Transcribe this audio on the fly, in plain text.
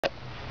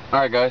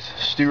Alright guys,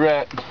 Stu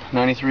Rat,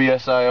 93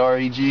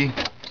 SIREG.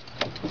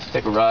 Let's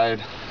take a ride.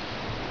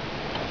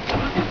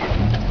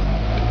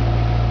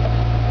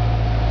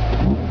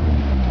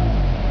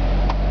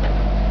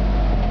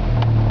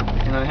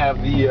 And I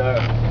have the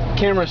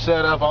camera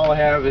set up. All I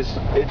have is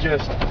it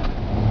just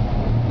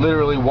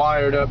literally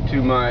wired up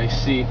to my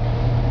seat,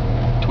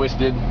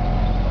 twisted.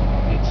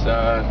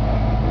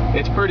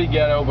 It's pretty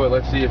ghetto, but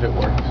let's see if it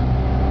works.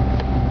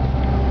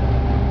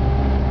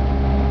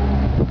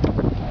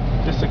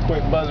 Just a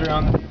quick buzz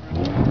around the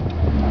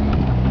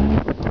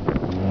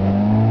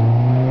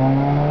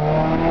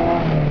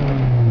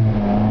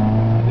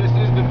This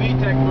is the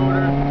VTEC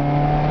motor,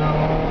 so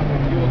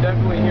you'll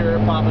definitely hear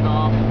it popping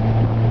off.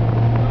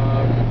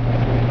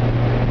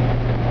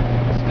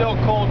 It's still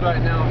cold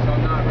right now, so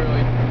I'm not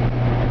really,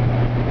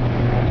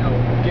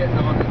 getting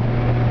on it.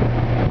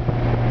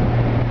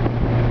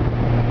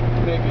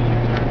 Make a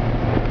U-turn.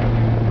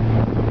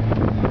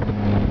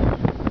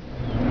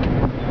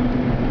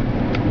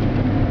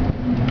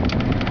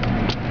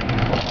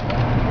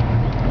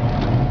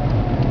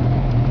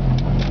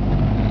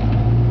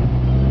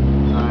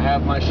 I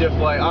have my shift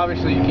light.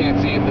 Obviously you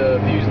can't see it, the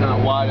view's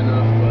not wide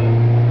enough, but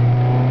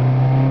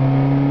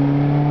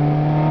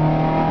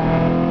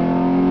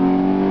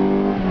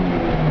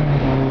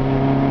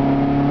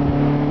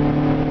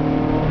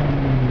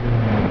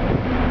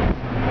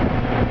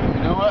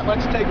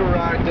let's take a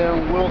ride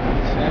down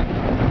Wilkinson.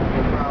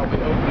 We'll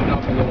probably open it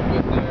up a little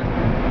bit there.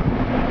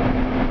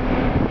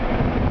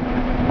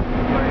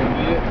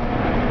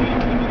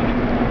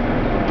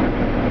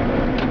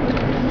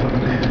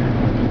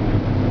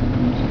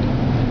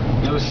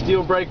 Those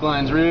steel brake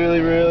lines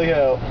really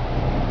help.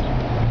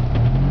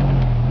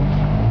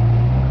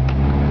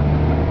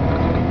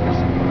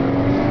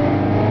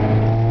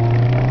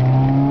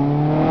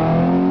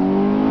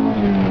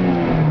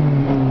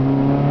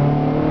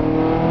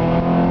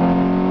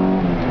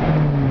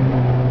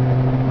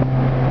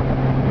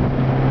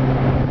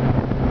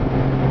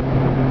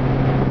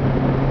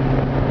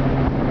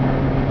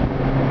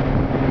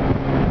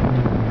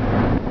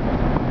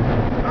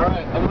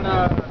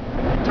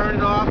 Turn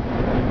it off.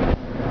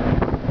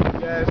 You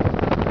guys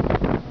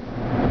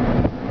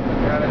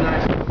got a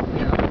nice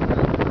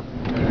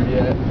there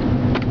yet.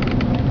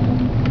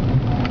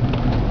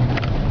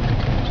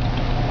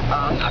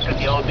 I'm not gonna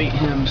be able to beat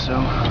him,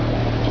 so.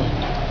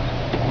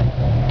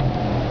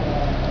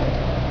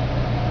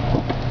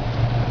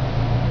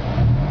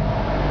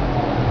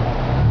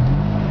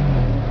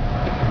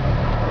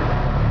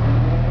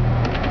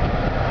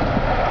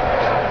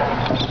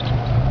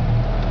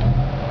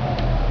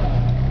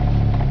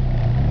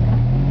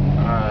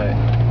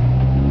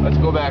 Let's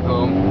go back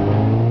home.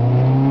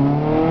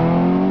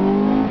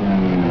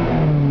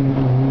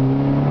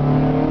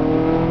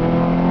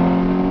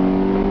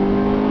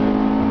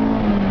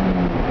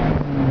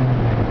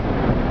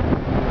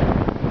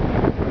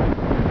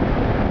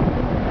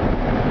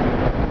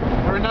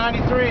 For a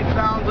 93, it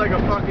sounds like a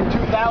fucking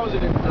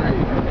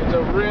 2003. It's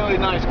a really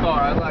nice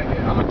car. I like it.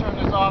 I'm gonna turn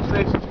this off,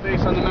 save some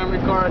space on the memory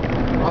card.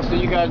 I'll see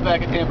you guys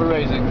back at Tampa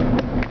Racing.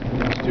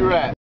 Stu Rat.